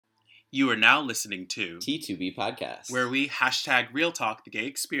You are now listening to T2B Podcast, where we hashtag real talk the gay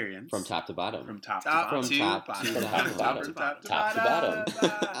experience from top to bottom. From top to bottom. Top to bottom.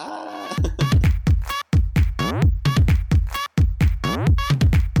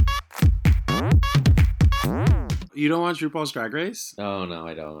 You don't watch RuPaul's Drag Race? Oh, no,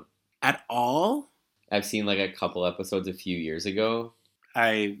 I don't. At all? I've seen like a couple episodes a few years ago.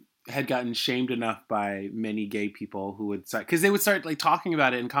 I had gotten shamed enough by many gay people who would start, because they would start like talking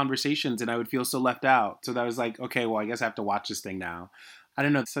about it in conversations, and I would feel so left out. So that was like, okay, well, I guess I have to watch this thing now. I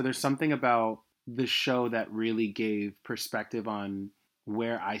don't know. So there's something about the show that really gave perspective on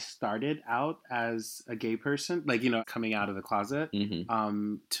where I started out as a gay person, like, you know, coming out of the closet,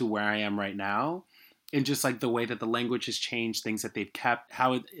 to where I am right now. And just like the way that the language has changed, things that they've kept,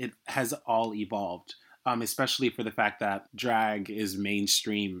 how it has all evolved. Especially for the fact that drag is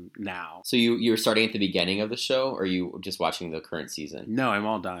mainstream now. So you were starting at the beginning of the show, or are you just watching the current season? No, I'm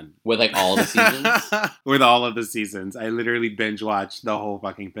all done. With like all the seasons? With all of the seasons. I literally binge watched the whole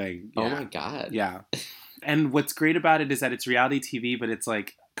fucking thing. Yeah. Oh my God. Yeah. And what's great about it is that it's reality TV, but it's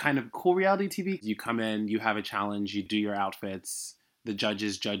like kind of cool reality TV. You come in, you have a challenge, you do your outfits, the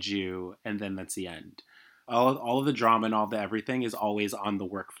judges judge you, and then that's the end. All of the drama and all the everything is always on the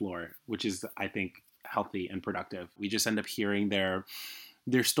work floor, which is, I think, healthy and productive. We just end up hearing their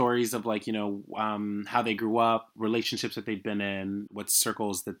stories of, like, you know, how they grew up, relationships that they've been in, what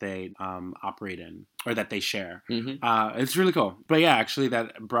circles that they operate in or that they share. It's really cool. But yeah, actually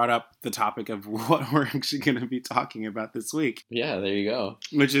that brought up the topic of what we're actually going to be talking about this week. Yeah, there you go.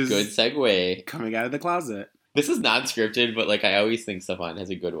 Which is good segue. Coming out of the closet. This is not scripted, but like I always think Stefan has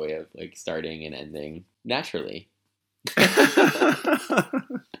a good way of like starting and ending naturally.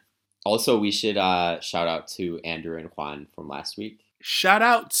 Also, we should shout out to Andrew and Juan from last week. Shout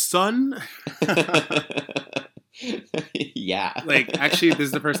out, son! Yeah. Like, actually, this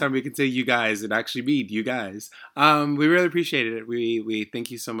is the first time we can say you guys and actually mean you guys. We really appreciated it. We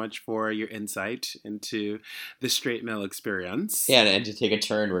thank you so much for your insight into the straight male experience. Yeah, and to take a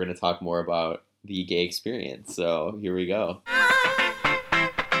turn, we're going to talk more about the gay experience. So, here we go.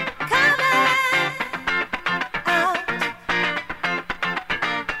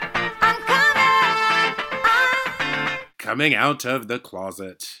 Coming out of the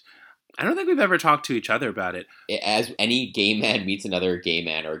closet. I don't think we've ever talked to each other about it. As any gay man meets another gay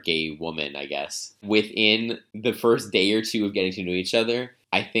man or gay woman, I guess, within the first day or two of getting to know each other,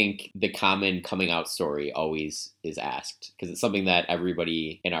 I think the common coming out story always is asked because it's something that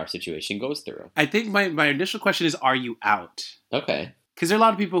everybody in our situation goes through. I think my initial question is, are you out? Okay. Because there are a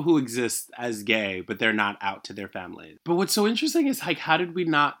lot of people who exist as gay, but they're not out to their families. But what's so interesting is, like, how did we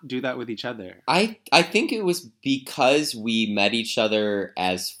not do that with each other? I think it was because we met each other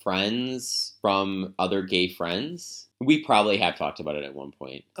as friends from other gay friends. We probably have talked about it at one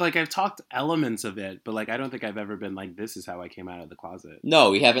point. Like, I've talked elements of it, but, like, I don't think I've ever been like, this is how I came out of the closet.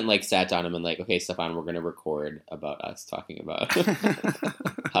 No, we haven't, like, sat down and been like, okay, Stefan, we're going to record about us talking about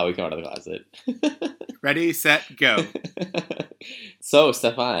how we come out of the closet. Ready, set, go. So,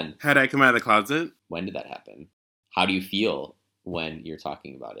 Stefan. How did I come out of the closet? When did that happen? How do you feel when you're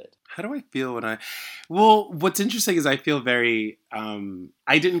talking about it? How do I feel when Well, what's interesting is I feel very,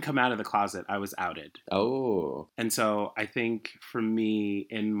 I didn't come out of the closet. I was outed. Oh. And so I think for me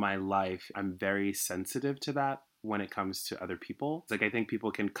in my life, I'm very sensitive to that when it comes to other people. Like, I think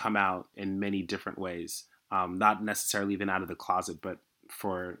people can come out in many different ways, not necessarily even out of the closet, but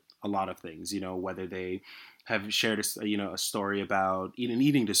for a lot of things, you know, whether they have shared a story about an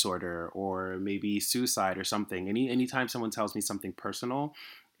eating disorder or maybe suicide or something. Anytime someone tells me something personal,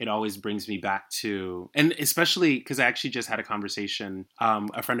 it always brings me back to, and especially because I actually just had a conversation.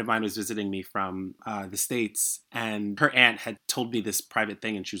 A friend of mine was visiting me from the States, and her aunt had told me this private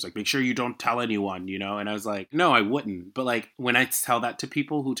thing, and she was like, make sure you don't tell anyone, you know? And I was like, no, I wouldn't. But like, when I tell that to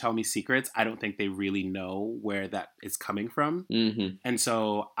people who tell me secrets, I don't think they really know where that is coming from. Mm-hmm. And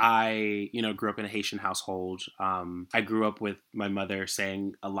so I, grew up in a Haitian household. I grew up with my mother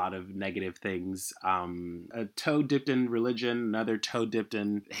saying a lot of negative things. A toe dipped in religion, another toe dipped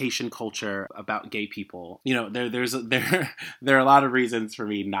in Haitian culture about gay people. You know, there are a lot of reasons for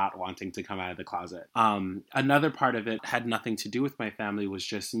me not wanting to come out of the closet. Another part of it had nothing to do with my family, was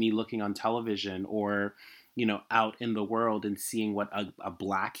just me looking on television or, out in the world and seeing what a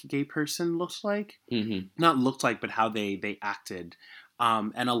black gay person looks like. Mm-hmm. Not looked like, but how they acted.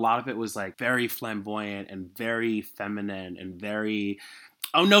 And a lot of it was like very flamboyant and very feminine and very,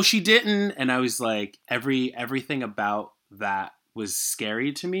 oh no, she didn't. And I was like, everything about that was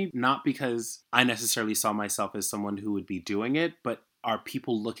scary to me, not because I necessarily saw myself as someone who would be doing it, but are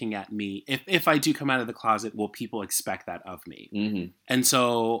people looking at me? If I do come out of the closet, will people expect that of me? Mm-hmm. And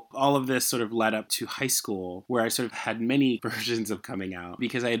so all of this sort of led up to high school, where I sort of had many versions of coming out,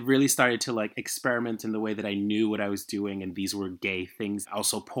 because I had really started to like experiment in the way that I knew what I was doing. And these were gay things,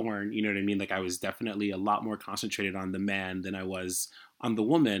 also porn, you know what I mean? Like I was definitely a lot more concentrated on the man than I was on the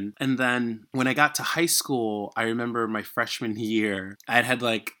woman. And then when I got to high school, I remember my freshman year, I had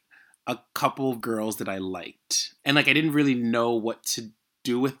like a couple of girls that I liked. And like I didn't really know what to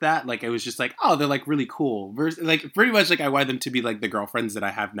do with that. Like I was just like, oh, they're like really cool. Like pretty much like I wanted them to be like the girlfriends that I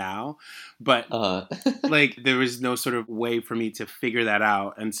have now. But like there was no sort of way for me to figure that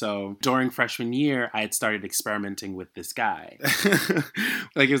out. And so during freshman year, I had started experimenting with this guy.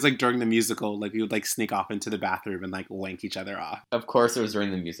 Like it was like during the musical, like we would like sneak off into the bathroom and like wank each other off. Of course it was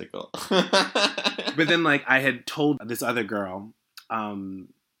during the musical. But then like I had told this other girl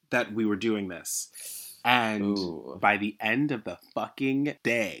that we were doing this. And by the end of the fucking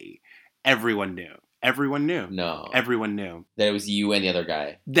day, everyone knew. Everyone knew. No. Everyone knew. That it was you and the other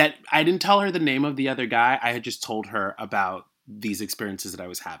guy. That I didn't tell her the name of the other guy. I had just told her about these experiences that I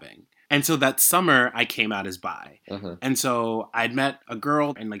was having. And so that summer, I came out as bi. Uh-huh. And so I'd met a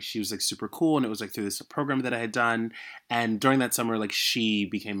girl, and like she was like super cool, and it was like through this program that I had done. And during that summer, like she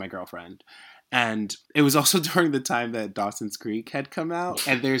became my girlfriend. And it was also during the time that Dawson's Creek had come out.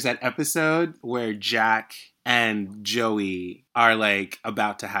 And there's that episode where Jack and Joey are like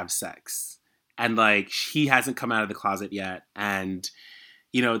about to have sex. And like he hasn't come out of the closet yet. And,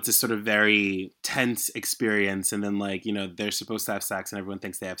 you know, it's a sort of very tense experience. And then like, you know, they're supposed to have sex and everyone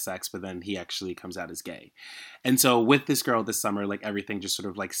thinks they have sex, but then he actually comes out as gay. And so with this girl this summer, like everything just sort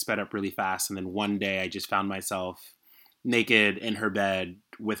of like sped up really fast. And then one day I just found myself naked in her bed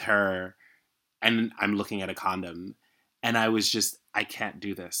with her. And I'm looking at a condom. And I was just, I can't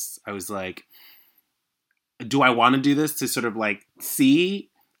do this. I was like, do I want to do this to sort of like see?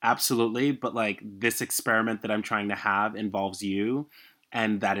 Absolutely. But like this experiment that I'm trying to have involves you.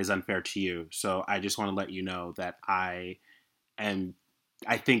 And that is unfair to you. So I just want to let you know that I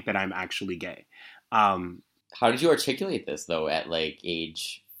think that I'm actually gay. How did you articulate this though at like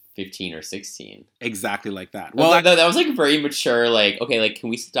age 15 or 16? Exactly like that. Well, that was like very mature, like, okay, like, can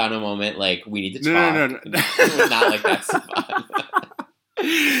we sit down a moment? Like, we need to talk. No. It was not like that, Stefan.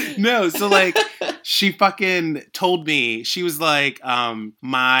 No, so like, she fucking told me, she was like,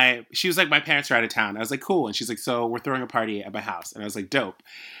 my parents are out of town. I was like, cool. And she's like, so we're throwing a party at my house. And I was like, dope.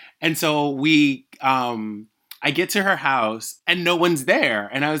 And so we, I get to her house and no one's there.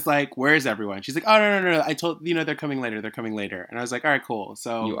 And I was like, where's everyone? She's like, oh, no. I told, you know, they're coming later. And I was like, all right, cool.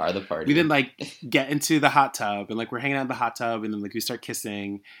 So you are the party. We then like get into the hot tub and like we're hanging out in the hot tub and then like we start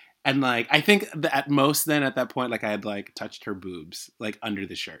kissing. And like, I think at most then at that point, like I had like touched her boobs, like under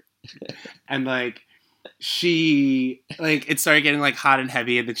the shirt. And like, she, like, it started getting like hot and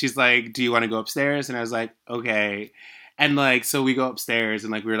heavy. And then she's like, do you want to go upstairs? And I was like, okay. And like, so we go upstairs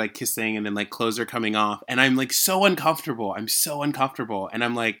and like, we were like kissing and then like clothes are coming off and I'm like so uncomfortable. And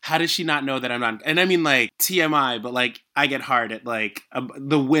I'm like, how does she not know that I'm not? And I mean like TMI, but like I get hard at like,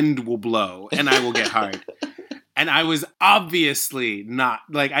 the wind will blow and I will get hard. And I was obviously not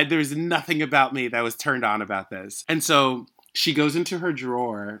like, there's nothing about me that was turned on about this. And so she goes into her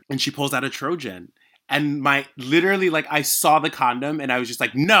drawer and she pulls out a Trojan and literally like I saw the condom and I was just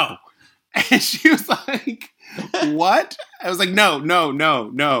like, no. And she was like, what? I was like, no.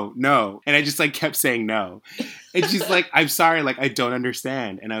 And I just like kept saying no. And she's like, I'm sorry, like, I don't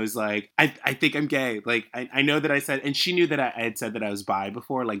understand. And I was like, I think I'm gay. Like, I know that I said, and she knew that I had said that I was bi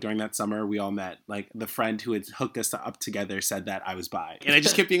before. Like, during that summer, we all met. Like, the friend who had hooked us up together said that I was bi. And I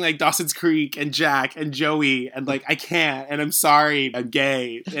just kept being like, Dawson's Creek and Jack and Joey. And like, I can't. And I'm sorry, I'm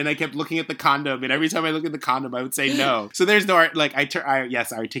gay. And I kept looking at the condom. And every time I look at the condom, I would say no. So there's no, like,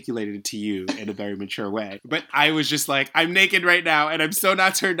 yes, I articulated it to you in a very mature way. But I was just like, I'm naked right now. And I'm so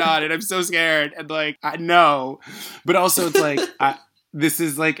not turned on. And I'm so scared. And like, no. But also it's like this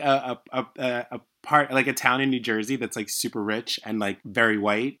is like a part, like a town in New Jersey that's like super rich and like very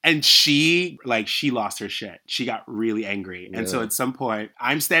white, and she lost her shit. She got really angry. And so at some point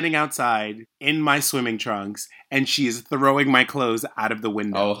I'm standing outside in my swimming trunks and she is throwing my clothes out of the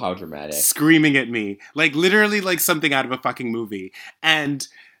window. Oh, how dramatic. Screaming at me, like literally like something out of a fucking movie. And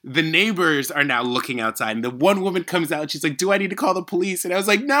the neighbors are now looking outside, and the one woman comes out and she's like, do I need to call the police? And I was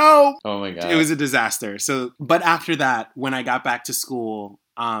like, no. Oh my God. It was a disaster. So, but after that, when I got back to school,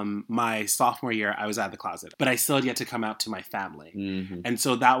 my sophomore year, I was out of the closet, but I still had yet to come out to my family. Mm-hmm. And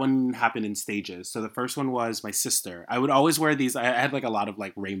so that one happened in stages. So the first one was my sister. I would always wear these. I had like a lot of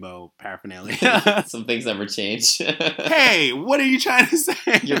like rainbow paraphernalia. Some things never change. Hey, what are you trying to say?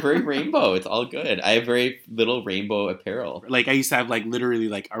 You're very rainbow. It's all good. I have very little rainbow apparel. Like I used to have like literally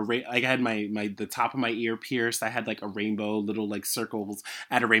like like I had my the top of my ear pierced. I had like a rainbow little like circles.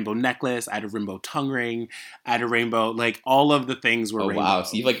 I had a rainbow necklace. I had a rainbow tongue ring. I had a rainbow, like all of the things were rainbow. Wow.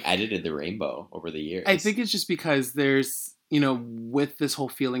 So you've like edited the rainbow over the years. I think it's just because there's, with this whole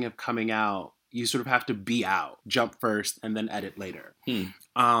feeling of coming out, you sort of have to be out, jump first, and then edit later.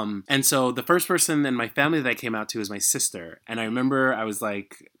 And so the first person in my family that I came out to was my sister. And I remember I was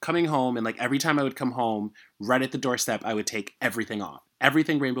like coming home, and like every time I would come home, right at the doorstep, I would take everything off.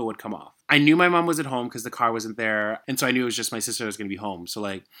 Everything rainbow would come off. I knew my mom was at home because the car wasn't there. And so I knew it was just my sister that was going to be home. So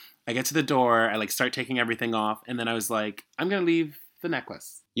like I get to the door, I like start taking everything off. And then I was like, I'm going to leave the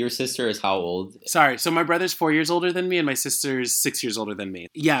necklace. Your sister is how old? Sorry. So my brother's 4 years older than me and my sister's 6 years older than me.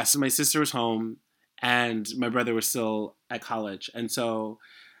 Yeah. So my sister was home and my brother was still at college. And so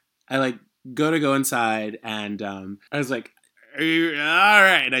I like go inside and I was like, all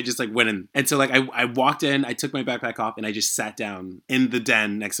right. And I just like went in. And so like I walked in, I took my backpack off and I just sat down in the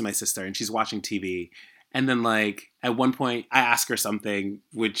den next to my sister and she's watching TV. And then like at one point I asked her something,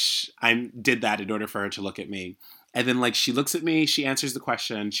 which I did that in order for her to look at me. And then, like, she looks at me, she answers the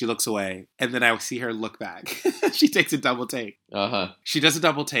question, she looks away, and then I see her look back. She takes a double take. Uh-huh. She does a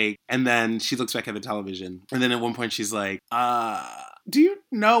double take, and then she looks back at the television. And then at one point, she's like, do you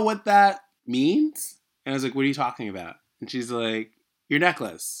know what that means? And I was like, what are you talking about? And she's like, your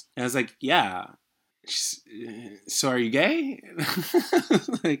necklace. And I was like, yeah. So are you gay?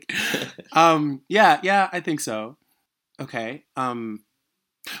 Like, yeah, I think so. Okay.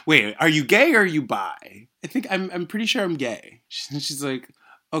 Wait, are you gay or are you bi? I think I'm pretty sure I'm gay. She's like,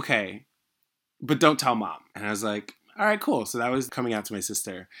 okay, but don't tell mom. And I was like, all right, cool. So that was coming out to my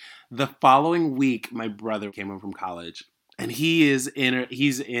sister. The following week, my brother came home from college. And he's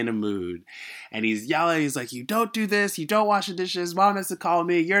in a mood. And he's yelling. He's like, you don't do this. You don't wash the dishes. Mom has to call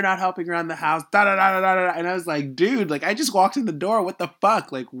me. You're not helping around the house. Da da da da da. And I was like, dude, like I just walked in the door. What the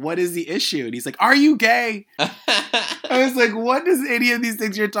fuck? Like, what is the issue? And he's like, are you gay? I was like, what does any of these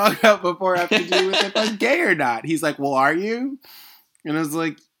things you're talking about before have to do with if I'm gay or not? He's like, well, are you? And I was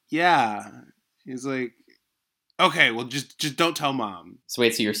like, yeah. He's like, okay, well, just don't tell mom. So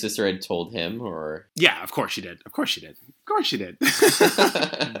wait, so your sister had told him, or? Yeah, of course she did. Of course she did. Of course she did.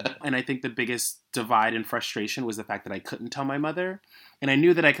 And I think the biggest divide and frustration was the fact that I couldn't tell my mother. And I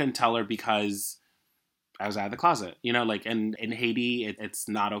knew that I couldn't tell her because I was out of the closet. Like in Haiti, it's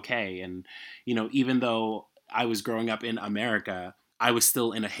not okay. And, even though I was growing up in America, I was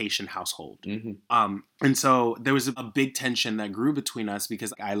still in a Haitian household. Mm-hmm. And so there was a big tension that grew between us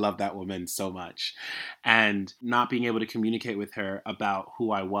because I love that woman so much. And not being able to communicate with her about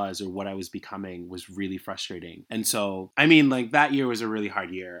who I was or what I was becoming was really frustrating. And so, I mean, like that year was a really hard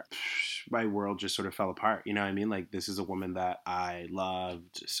year. My world just sort of fell apart. You know what I mean? Like this is a woman that I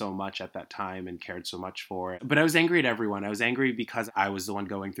loved so much at that time and cared so much for. But I was angry at everyone. I was angry because I was the one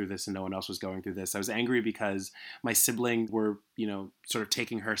going through this and no one else was going through this. I was angry because my siblings were, sort of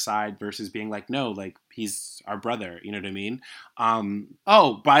taking her side versus being like, no, like he's our brother. You know what I mean?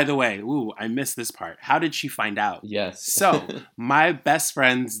 Oh, by the way, I missed this part. How did she find out? Yes. So my best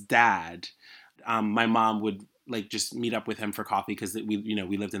friend's dad, my mom would like just meet up with him for coffee because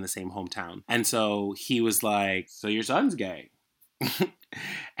we lived in the same hometown. And so he was like, so your son's gay.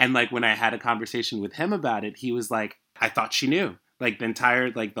 And like when I had a conversation with him about it, he was like, I thought she knew. Like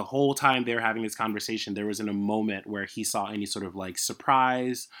the whole time they were having this conversation, there wasn't a moment where he saw any sort of like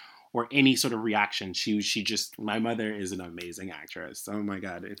surprise or any sort of reaction. My mother is an amazing actress. Oh my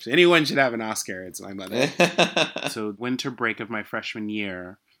God. If anyone should have an Oscar, it's my mother. So winter break of my freshman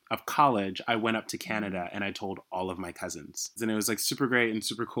year of college, I went up to Canada and I told all of my cousins. And it was like super great and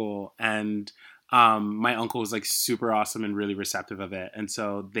super cool. And my uncle was like super awesome and really receptive of it. And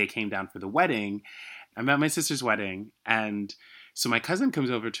so they came down for the wedding. I'm at my sister's wedding, and so my cousin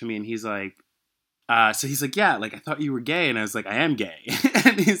comes over to me and he's like, yeah, like I thought you were gay. And I was like, I am gay.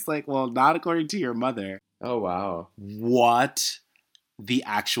 And he's like, well, not according to your mother. Oh, wow. What the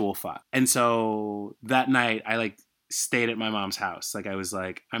actual fuck? And so that night I like stayed at my mom's house. Like I was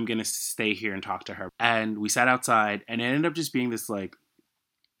like, I'm going to stay here and talk to her. And we sat outside and it ended up just being this like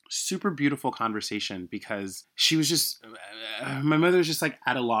super beautiful conversation because she was just, my mother was just like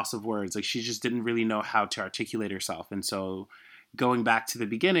at a loss of words. Like she just didn't really know how to articulate herself. And so going back to the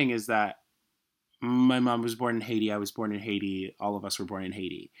beginning is that my mom was born in Haiti. I was born in Haiti. All of us were born in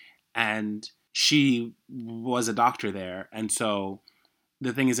Haiti. And she was a doctor there. And so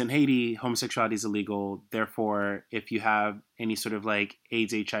the thing is, in Haiti, homosexuality is illegal. Therefore, if you have any sort of like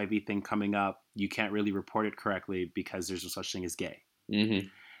AIDS, HIV thing coming up, you can't really report it correctly because there's no such thing as gay. Mm-hmm.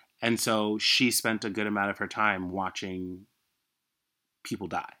 And so she spent a good amount of her time watching people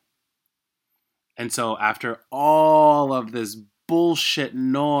die. And so after all of this bullshit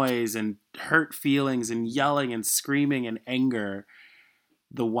noise and hurt feelings and yelling and screaming and anger,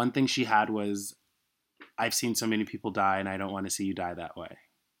 the one thing she had was, I've seen so many people die and I don't want to see you die that way.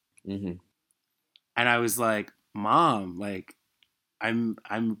 Mm-hmm. And I was like, Mom, like, I'm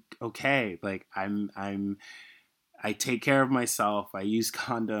okay. Like, I take care of myself. I use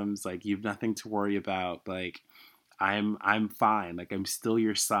condoms. Like, you've nothing to worry about. Like, I'm fine. Like, I'm still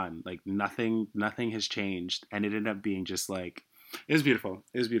your son. Like, nothing has changed. And it ended up being just like, it was beautiful.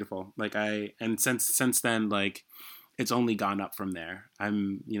 It was beautiful. Like, and since then, like, it's only gone up from there.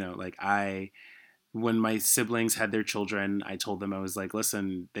 When my siblings had their children, I told them, I was like,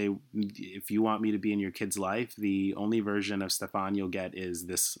 listen, if you want me to be in your kid's life, the only version of Stefan you'll get is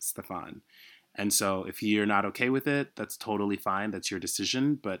this Stefan. And so if you're not okay with it, that's totally fine. That's your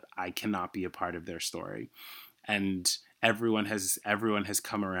decision, but I cannot be a part of their story. And everyone has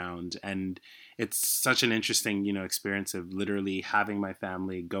come around, and it's such an interesting, experience of literally having my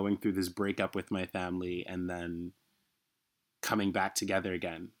family, going through this breakup with my family, and then coming back together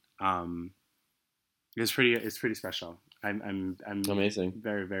again. It's pretty special. I'm amazing.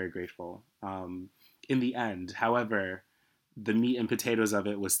 Very, very grateful. In the end, however, the meat and potatoes of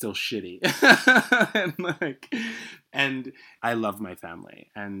it was still shitty. and I love my family,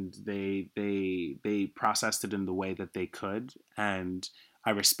 and they processed it in the way that they could, and I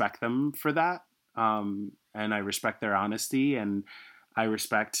respect them for that. And I respect their honesty, and I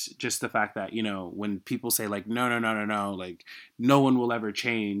respect just the fact that, when people say like, no, like no one will ever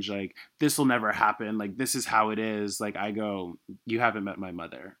change, like this will never happen, like this is how it is. Like I go, you haven't met my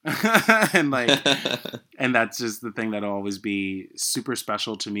mother. and like, and that's just the thing that'll always be super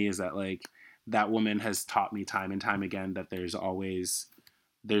special to me, is that like that woman has taught me time and time again that there's always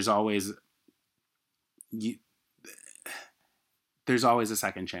a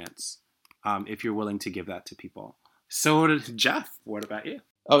second chance, if you're willing to give that to people. So, Jeff, what about you?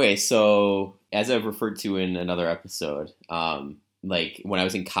 Okay, so as I've referred to in another episode, like when I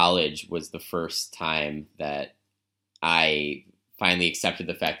was in college was the first time that I finally accepted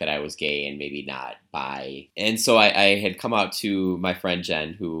the fact that I was gay and maybe not bi. And so I had come out to my friend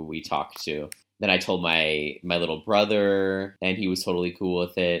Jen, who we talked to. Then I told my little brother, and he was totally cool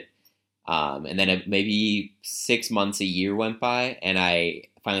with it. And then maybe 6 months, a year went by, and I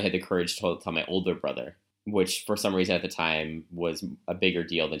finally had the courage to tell my older brother, which for some reason at the time was a bigger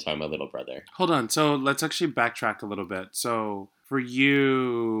deal than telling my little brother. Hold on. So let's actually backtrack a little bit. So for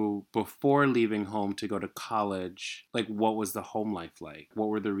you, before leaving home to go to college, like what was the home life like? What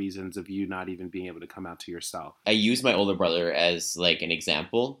were the reasons of you not even being able to come out to yourself? I used my older brother as like an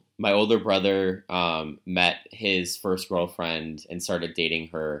example. My older brother met his first girlfriend and started dating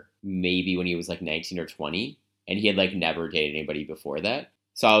her maybe when he was like 19 or 20. And he had like never dated anybody before that.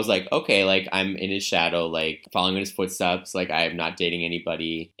 So I was like, okay, like I'm in his shadow, like following in his footsteps. Like I am not dating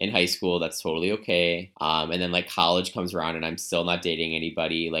anybody in high school. That's totally okay. And then like college comes around and I'm still not dating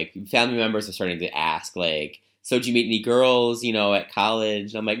anybody. Like family members are starting to ask like, so did you meet any girls, at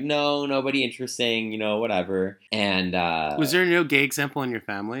college? And I'm like, no, nobody interesting, whatever. And was there no gay example in your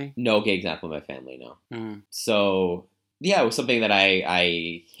family? No gay example in my family, no. Mm. So yeah, it was something that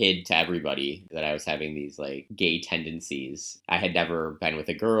I hid to everybody, that I was having these like gay tendencies. I had never been with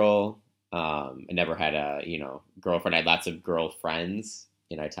a girl. I never had a, girlfriend. I had lots of girlfriends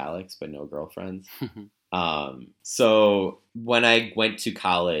in italics, but no girlfriends. So when I went to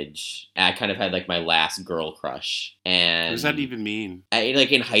college, I kind of had like my last girl crush. And what does that even mean?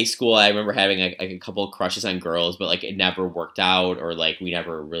 Like in high school, I remember having like a couple of crushes on girls, but like it never worked out, or like we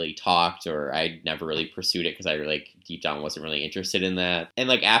never really talked, or I never really pursued it because I like deep down wasn't really interested in that. And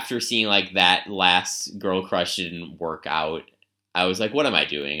like after seeing like that last girl crush didn't work out, I was like, what am I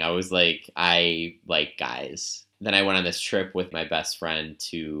doing? I was like, I like guys. Then I went on this trip with my best friend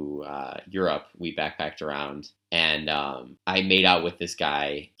to Europe. We backpacked around, and I made out with this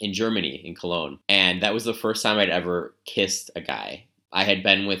guy in Germany, in Cologne. And that was the first time I'd ever kissed a guy. I had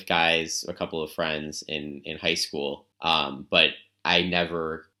been with guys, a couple of friends in high school, but I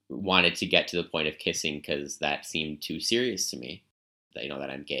never wanted to get to the point of kissing because that seemed too serious to me, that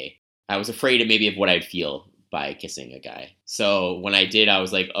I'm gay. I was afraid of what I'd feel by kissing a guy. So when I did, I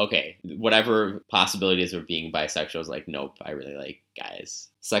was like, okay, whatever possibilities of being bisexual, I was like, nope, I really like guys.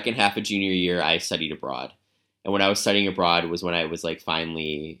 Second half of junior year, I studied abroad. And when I was studying abroad was when I was like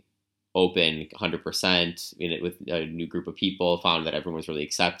finally open 100% in it with a new group of people, found that everyone was really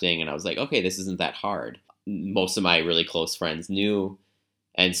accepting. And I was like, okay, this isn't that hard. Most of my really close friends knew.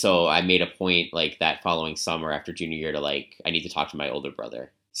 And so I made a point like that following summer after junior year to like, I need to talk to my older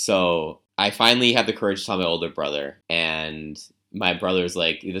brother. So I finally had the courage to tell my older brother, and my brother's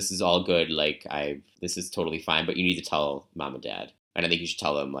like, this is all good. Like this is totally fine, but you need to tell mom and dad. And I think you should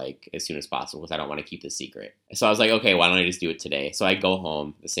tell them like as soon as possible because I don't want to keep this secret. So I was like, okay, why don't I just do it today? So I go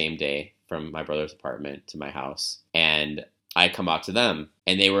home the same day from my brother's apartment to my house, and I come out to them,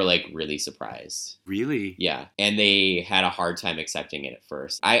 and they were like really surprised. Really? Yeah. And they had a hard time accepting it at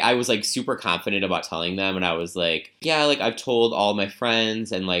first. I was like super confident about telling them, and I was like, yeah, like I've told all my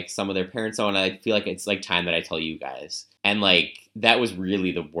friends and like some of their parents know, and I feel like it's like time that I tell you guys. And like that was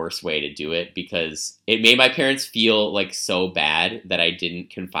really the worst way to do it because it made my parents feel like so bad that I didn't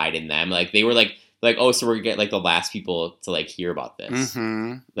confide in them. Like they were like, oh, so we're gonna get like the last people to like hear about this.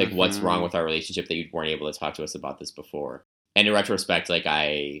 Like what's wrong with our relationship that you weren't able to talk to us about this before? And in retrospect, like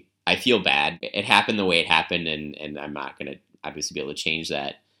I feel bad. It happened the way it happened, and I'm not going to obviously be able to change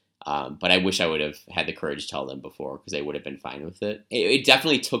that. But I wish I would have had the courage to tell them before because they would have been fine with it. It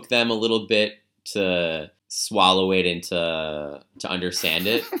definitely took them a little bit to swallow it and to understand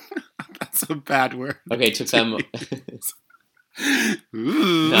it. That's a bad word. Okay, it took them...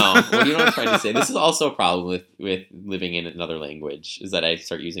 No, well, you know what I'm trying to say. This is also a problem with living in another language, is that I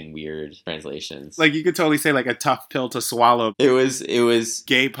start using weird translations. Like you could totally say like a tough pill to swallow. It was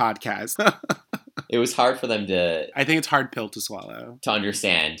gay podcast. It was hard for them to... I think it's hard pill to swallow. To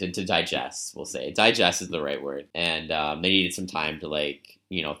understand and to digest, we'll say. Digest is the right word. And they needed some time to like,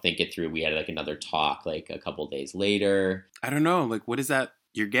 you know, think it through. We had like another talk like a couple days later. I don't know. Like, what is that?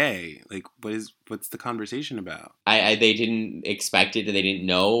 You're gay. Like, what's the conversation about? They didn't expect it, they didn't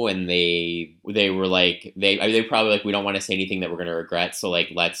know, and they were like, they probably like, we don't want to say anything that we're going to regret, so like,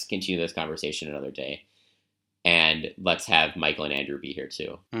 let's continue this conversation another day. And let's have Michael and Andrew be here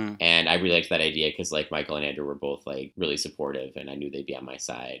too. And I really liked that idea because like Michael and Andrew were both like really supportive, and I knew they'd be on my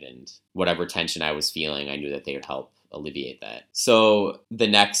side, and whatever tension I was feeling, I knew that they would help alleviate that. So the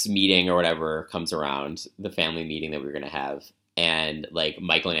next meeting or whatever comes around, the family meeting that we were going to have, and like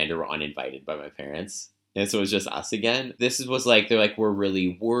Michael and Andrew were uninvited by my parents. And so it was just us again. This was like, they're like, we're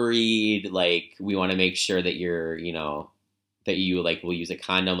really worried. Like, we want to make sure that you're, you know, that you like will use a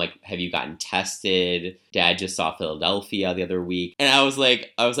condom. Like, have you gotten tested? Dad just saw Philadelphia the other week. And I was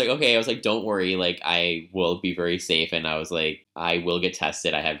like, okay, I was like, don't worry. Like, I will be very safe. And I was like, I will get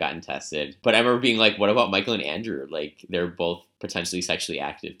tested. I have gotten tested. But I remember being like, what about Michael and Andrew? Like, they're both potentially sexually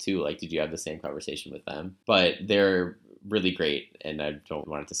active too. Like, did you have the same conversation with them? But they're really great, and I don't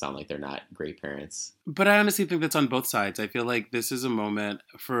want it to sound like they're not great parents. But I honestly think that's on both sides. I feel like this is a moment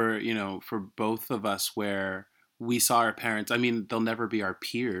for, you know, for both of us where we saw our parents. I mean, they'll never be our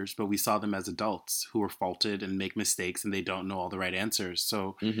peers, but we saw them as adults who are faulted and make mistakes, and they don't know all the right answers.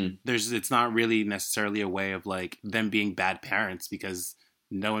 So it's not really necessarily a way of like them being bad parents, because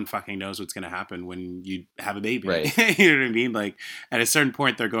no one fucking knows what's going to happen when you have a baby. Right. You know what I mean? Like, at a certain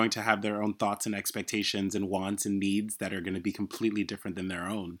point, they're going to have their own thoughts and expectations and wants and needs that are going to be completely different than their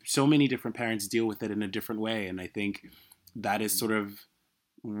own. So many different parents deal with it in a different way. And I think that is sort of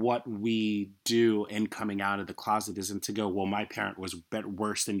what we do in coming out of the closet, isn't to go, well, my parent was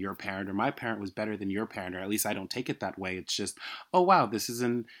worse than your parent, or my parent was better than your parent, or at least I don't take it that way. It's just, oh, wow, this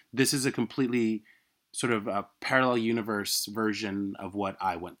is a completely sort of a parallel universe version of what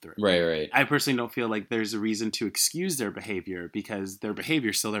I went through. Right. I personally don't feel like there's a reason to excuse their behavior, because their behavior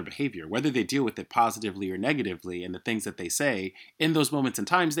is still their behavior. Whether they deal with it positively or negatively, and the things that they say in those moments and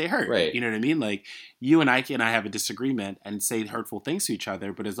times, they hurt. Right. You know what I mean? Like, you and I have a disagreement and say hurtful things to each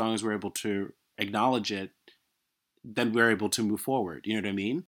other, but as long as we're able to acknowledge it, then we're able to move forward. You know what I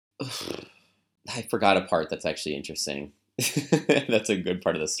mean? I forgot a part that's actually interesting. That's a good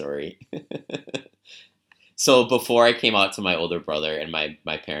part of the story. So before I came out to my older brother and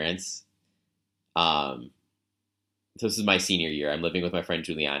my parents, this is my senior year. I'm living with my friend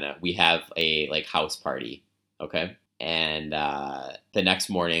Juliana. We have a like house party, okay? And the next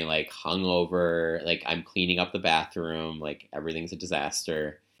morning, like hungover, like I'm cleaning up the bathroom, like everything's a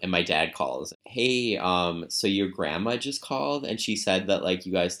disaster. And my dad calls, hey, so your grandma just called and she said that like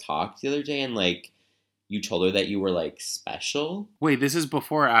you guys talked the other day and like you told her that you were like special. Wait, this is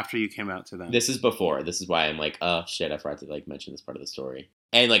before or after you came out to them? This is before. This is why I'm like, oh shit, I forgot to like mention this part of the story.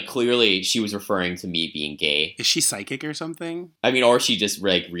 And like clearly she was referring to me being gay. Is she psychic or something? I mean, or she just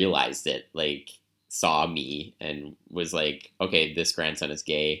like realized it, like saw me and was like, okay, this grandson is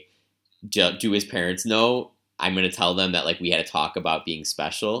gay. Do his parents know? I'm going to tell them that like we had a talk about being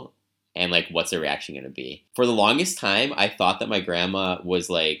special, and like what's their reaction going to be? For the longest time, I thought that my grandma was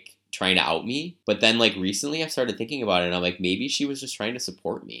like trying to out me. But then, like, recently I've started thinking about it, and I'm like, maybe she was just trying to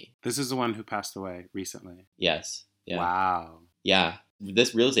support me. This is the one who passed away recently. Yes. Yeah. Wow. Yeah.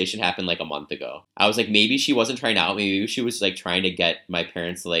 This realization happened like a month ago. I was like, maybe she wasn't trying to out me. Maybe she was like trying to get my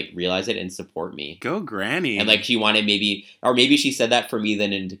parents to like realize it and support me. Go granny. And like she wanted maybe she said that for me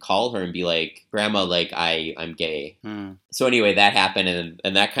then to call her and be like, Grandma, like I'm gay. So anyway, that happened,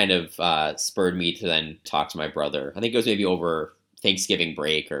 and that kind of spurred me to then talk to my brother. I think it was maybe over Thanksgiving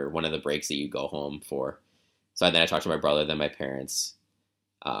break or one of the breaks that you go home for. So then I talked to my brother, then my parents.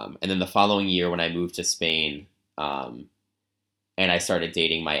 And then the following year when I moved to Spain, and I started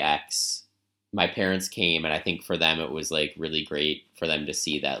dating my ex, my parents came, and I think for them it was like really great for them to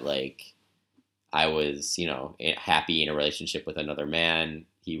see that like I was, you know, happy in a relationship with another man.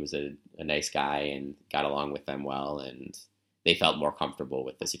 He was a nice guy and got along with them well, and they felt more comfortable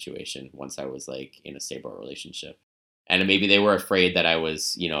with the situation once I was like in a stable relationship. And maybe they were afraid that I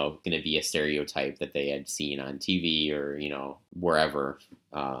was, you know, going to be a stereotype that they had seen on TV or, you know, wherever.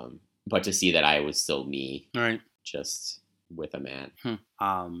 But to see that I was still me, right, just with a man.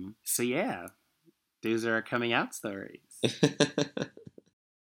 So yeah, these are our coming out stories.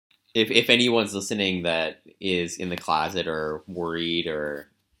 If anyone's listening that is in the closet or worried or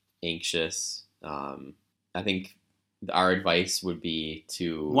anxious, I think our advice would be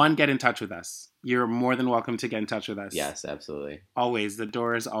to... One, get in touch with us. You're more than welcome to get in touch with us. Yes, absolutely. Always. The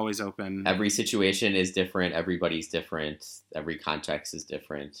door is always open. Every situation is different. Everybody's different. Every context is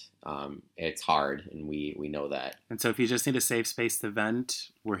different. It's hard, and we know that. And so if you just need a safe space to vent,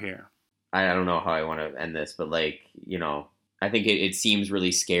 we're here. I don't know how I want to end this, but like, you know, I think it seems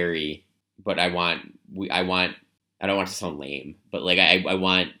really scary, but I don't want to sound lame, but like I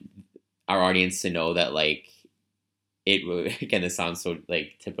want our audience to know that like again, this sounds so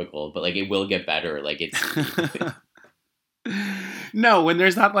like typical, but like it will get better. Like it's no, when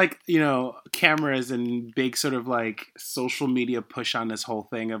there's not like, you know, cameras and big sort of like social media push on this whole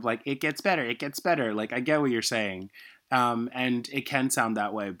thing of like, it gets better. Like I get what you're saying. And it can sound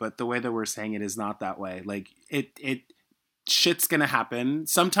that way, but the way that we're saying it is not that way. Like it shit's gonna happen.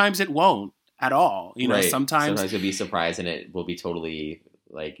 Sometimes it won't at all. You know, right. Sometimes you'll be surprised and it will be totally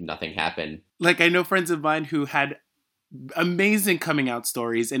like nothing happened. Like I know friends of mine who had amazing coming out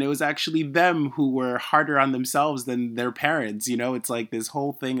stories, and it was actually them who were harder on themselves than their parents. You know, it's like this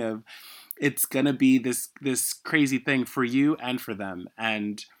whole thing of it's gonna be this crazy thing for you and for them.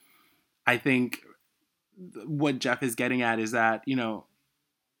 And I think what Jeff is getting at is that, you know,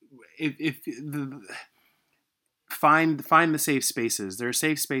 find the safe spaces. There are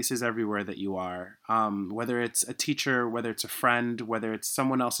safe spaces everywhere that you are, whether it's a teacher, whether it's a friend, whether it's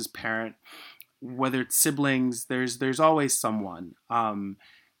someone else's parent, whether it's siblings. There's always someone, and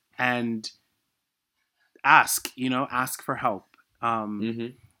ask for help.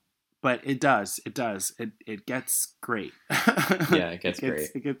 But it gets great. Yeah, it gets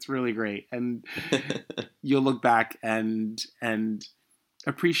great. It gets really great, and you'll look back and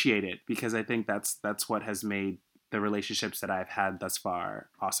appreciate it, because I think that's what has made the relationships that I've had thus far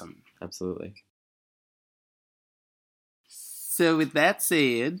awesome. Absolutely. So with that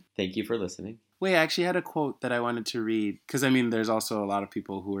said, thank you for listening. Wait, I actually had a quote that I wanted to read, because I mean, there's also a lot of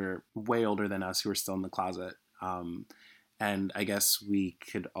people who are way older than us who are still in the closet. And I guess we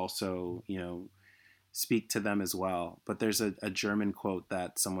could also, you know, speak to them as well. But there's a German quote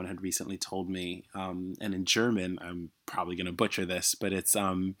that someone had recently told me. And in German, I'm probably going to butcher this, but it's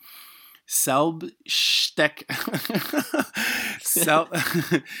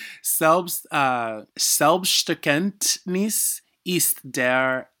Selbstverständnis ist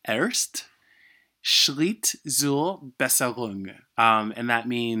der erste Schritt zur Besserung. And that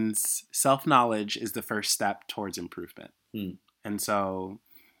means self-knowledge is the first step towards improvement. And so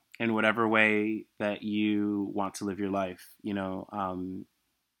in whatever way that you want to live your life, you know,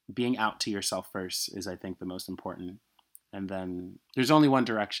 being out to yourself first is, I think, the most important. And then there's only one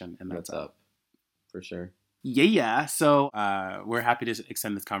direction, and that's up. For sure. Yeah. So we're happy to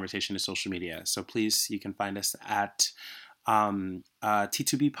extend this conversation to social media. So please, you can find us at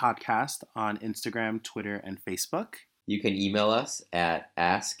T2B Podcast on Instagram, Twitter, and Facebook. You can email us at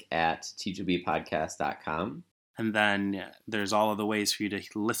ask@t2bpodcast.com. And then there's all of the ways for you to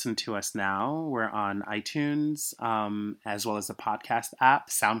listen to us now. We're on iTunes, as well as the podcast app,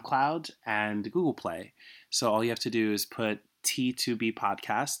 SoundCloud, and Google Play. So all you have to do is put T2B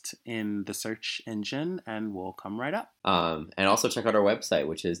Podcast in the search engine, and we'll come right up. And also check out our website,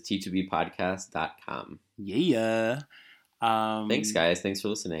 which is t2bpodcast.com. Yeah. Thanks, guys. Thanks for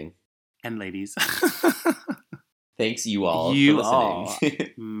listening. And ladies. Thanks, you all, for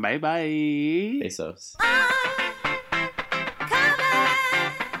listening. Bye-bye. Besos.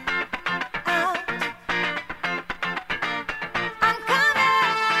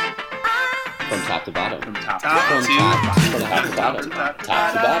 top to bottom. From top From to top to bottom. top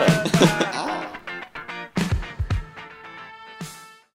Top to bottom.